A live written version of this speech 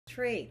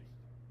3.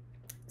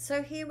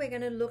 So here we're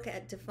going to look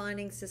at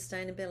defining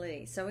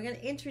sustainability. So we're going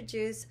to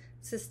introduce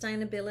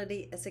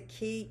sustainability as a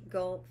key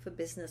goal for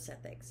business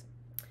ethics.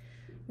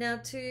 Now,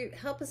 to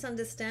help us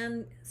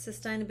understand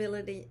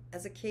sustainability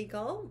as a key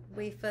goal,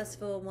 we first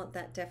of all want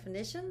that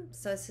definition.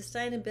 So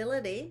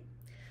sustainability,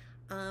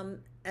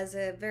 as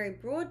a very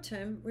broad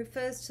term,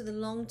 refers to the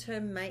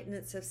long-term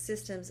maintenance of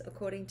systems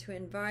according to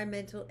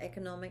environmental,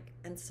 economic,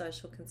 and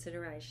social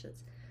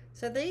considerations.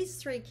 So these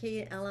three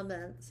key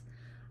elements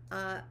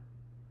are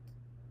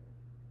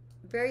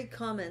very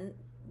common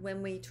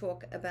when we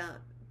talk about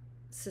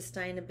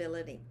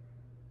sustainability.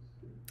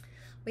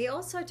 We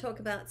also talk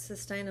about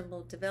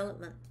sustainable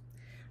development.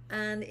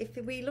 And if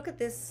we look at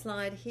this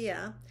slide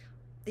here,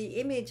 the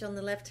image on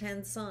the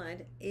left-hand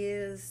side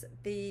is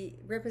the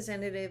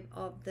representative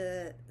of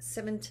the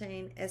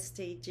 17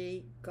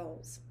 SDG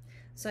goals.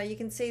 So you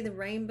can see the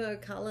rainbow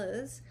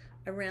colors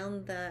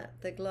around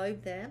the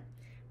globe there,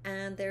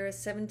 and there are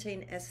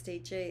 17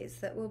 SDGs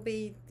that we'll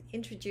be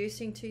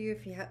introducing to you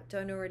if you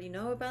don't already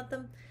know about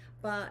them.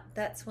 But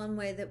that's one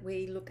way that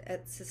we look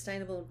at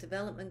sustainable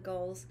development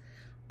goals.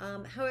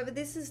 However,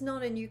 this is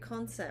not a new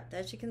concept.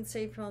 As you can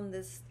see from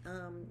this,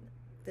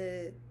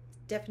 the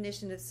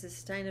definition of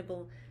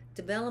sustainable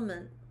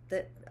development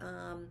that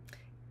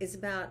is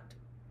about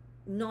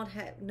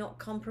not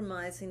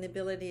compromising the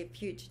ability of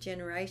future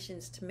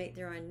generations to meet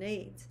their own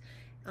needs.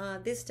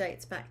 This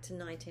dates back to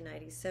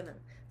 1987.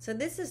 So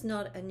this is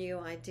not a new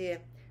idea.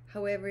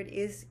 However, it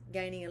is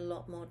gaining a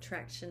lot more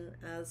traction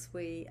as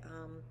we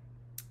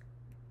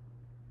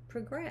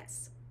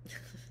progress.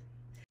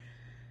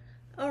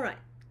 All right.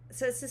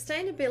 So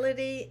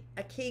sustainability,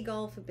 a key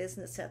goal for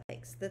business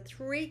ethics. The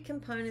three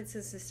components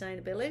of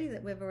sustainability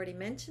that we've already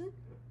mentioned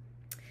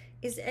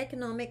is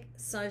economic,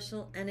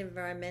 social, and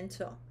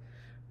environmental.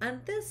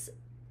 And this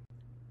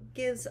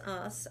gives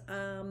us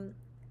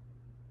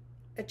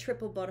a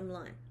triple bottom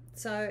line.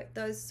 So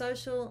those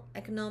social,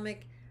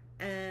 economic,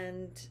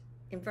 and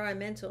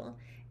environmental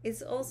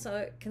is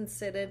also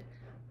considered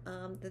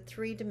the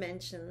three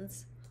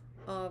dimensions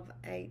of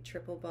a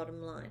triple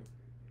bottom line.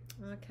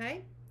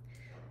 Okay,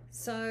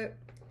 so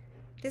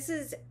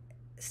this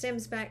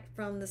stems back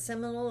from the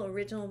seminal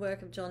original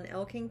work of John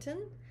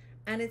Elkington,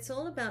 and it's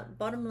all about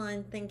bottom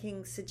line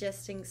thinking,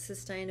 suggesting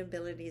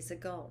sustainability as a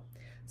goal.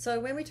 So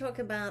when we talk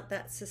about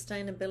that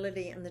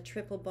sustainability and the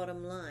triple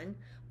bottom line,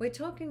 we're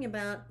talking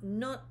about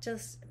not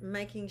just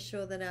making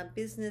sure that our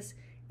business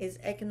is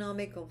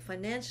economic or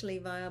financially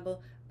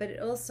viable, but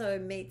it also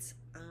meets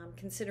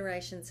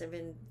considerations of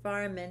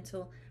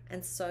environmental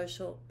and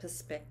social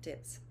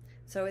perspectives.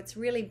 So it's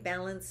really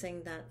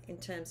balancing that in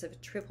terms of a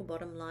triple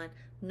bottom line,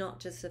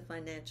 not just a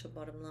financial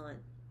bottom line.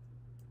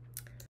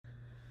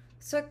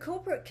 So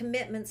corporate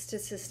commitments to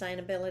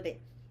sustainability.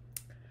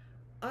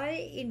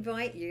 I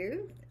invite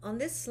you, on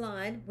this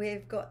slide,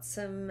 we've got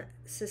some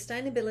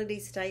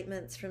sustainability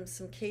statements from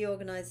some key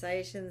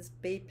organizations,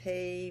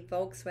 BP,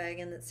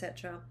 Volkswagen,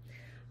 etc.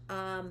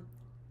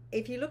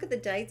 If you look at the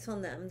dates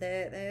on them,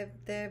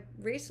 they're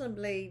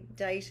reasonably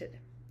dated,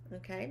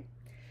 okay?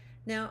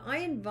 Now, I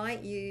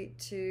invite you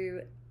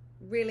to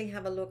really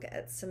have a look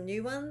at some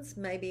new ones,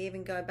 maybe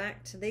even go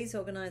back to these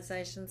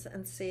organizations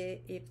and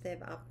see if they've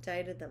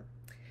updated them.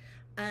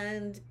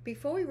 And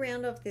before we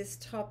round off this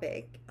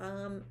topic,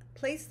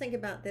 please think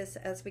about this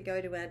as we go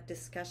to our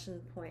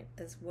discussion point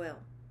as well.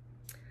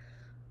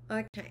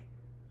 Okay,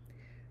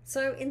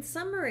 so in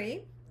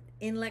summary,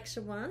 in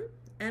lecture 1,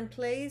 and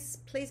please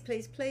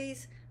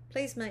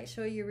make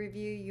sure you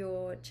review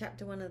your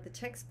chapter 1 of the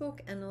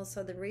textbook and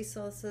also the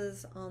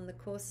resources on the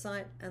course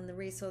site and the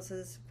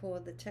resources for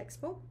the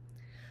textbook.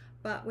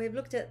 But we've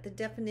looked at the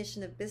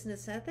definition of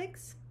business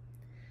ethics.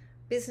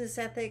 Business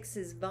ethics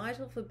is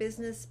vital for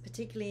business,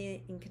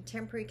 particularly in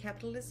contemporary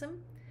capitalism.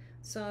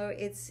 So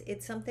it's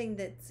something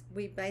that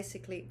we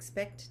basically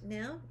expect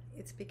now.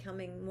 It's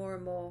becoming more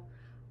and more,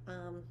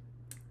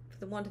 for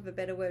the want of a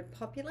better word,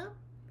 popular.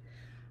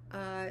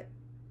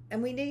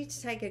 And we need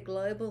to take a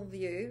global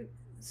view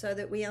so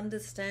that we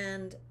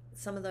understand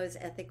some of those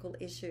ethical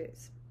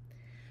issues.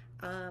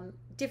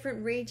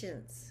 Different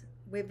regions.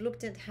 We've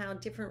looked at how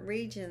different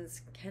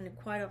regions can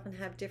quite often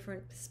have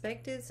different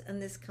perspectives,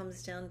 and this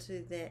comes down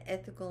to their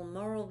ethical and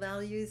moral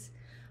values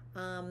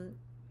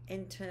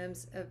in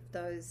terms of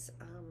those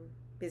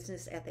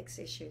business ethics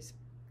issues.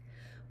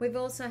 We've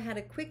also had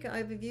a quick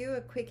overview,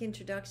 a quick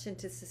introduction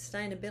to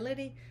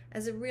sustainability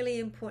as a really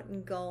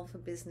important goal for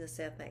business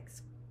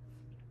ethics.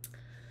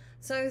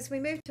 So as we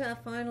move to our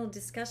final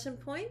discussion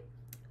point,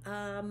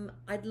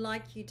 I'd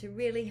like you to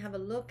really have a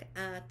look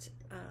at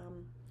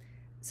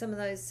some of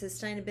those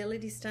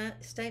sustainability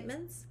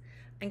statements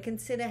and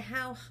consider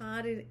how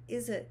hard it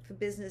is for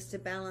business to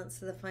balance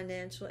the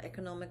financial,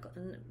 economic,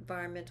 and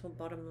environmental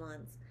bottom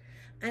lines.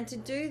 And to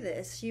do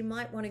this, you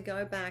might want to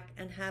go back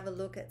and have a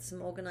look at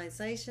some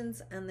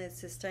organizations and their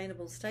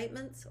sustainable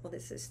statements or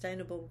their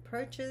sustainable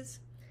approaches,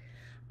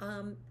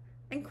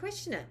 and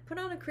question it. Put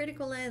on a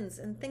critical lens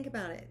and think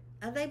about it.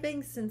 Are they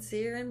being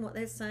sincere in what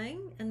they're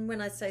saying? And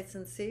when I say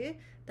sincere,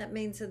 that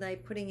means are they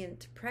putting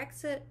into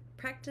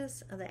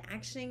practice? Are they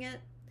actioning it?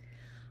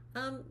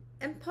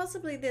 And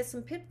possibly there's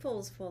some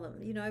pitfalls for them.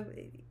 You know,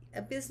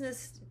 a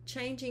business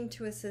changing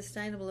to a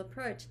sustainable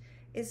approach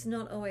is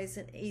not always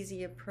an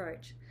easy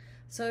approach.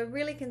 So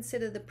really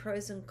consider the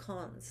pros and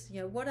cons.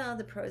 You know, what are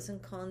the pros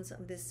and cons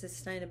of this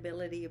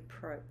sustainability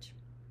approach?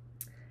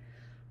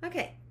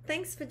 Okay,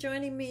 thanks for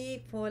joining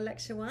me for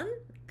lecture 1,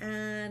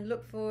 and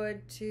look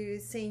forward to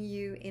seeing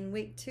you in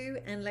week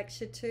 2 and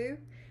lecture 2.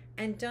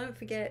 And don't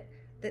forget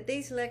that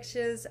these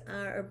lectures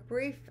are a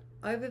brief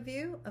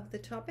overview of the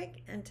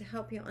topic, and to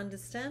help you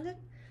understand it,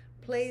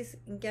 please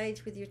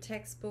engage with your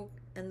textbook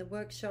and the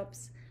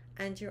workshops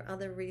and your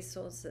other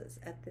resources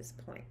at this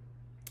point.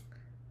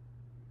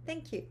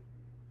 Thank you.